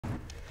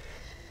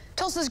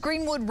Tulsa's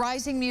Greenwood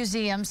Rising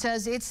Museum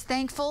says it's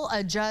thankful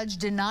a judge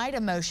denied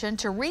a motion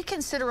to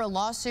reconsider a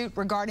lawsuit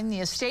regarding the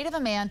estate of a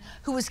man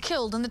who was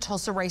killed in the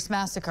Tulsa Race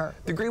Massacre.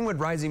 The Greenwood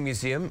Rising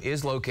Museum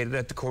is located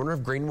at the corner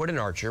of Greenwood and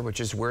Archer, which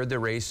is where the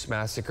race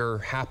massacre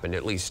happened,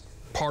 at least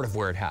part of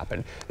where it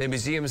happened. The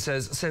museum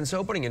says since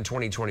opening in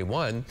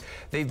 2021,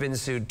 they've been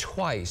sued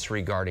twice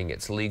regarding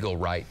its legal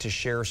right to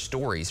share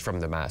stories from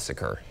the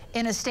massacre.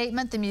 In a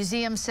statement, the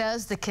museum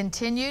says the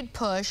continued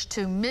push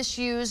to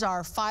misuse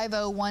our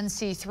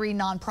 501c3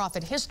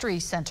 nonprofit History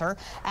Center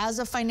as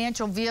a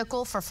financial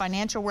vehicle for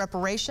financial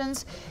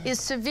reparations is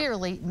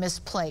severely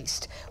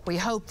misplaced. We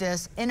hope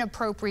this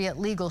inappropriate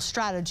legal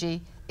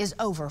strategy is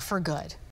over for good.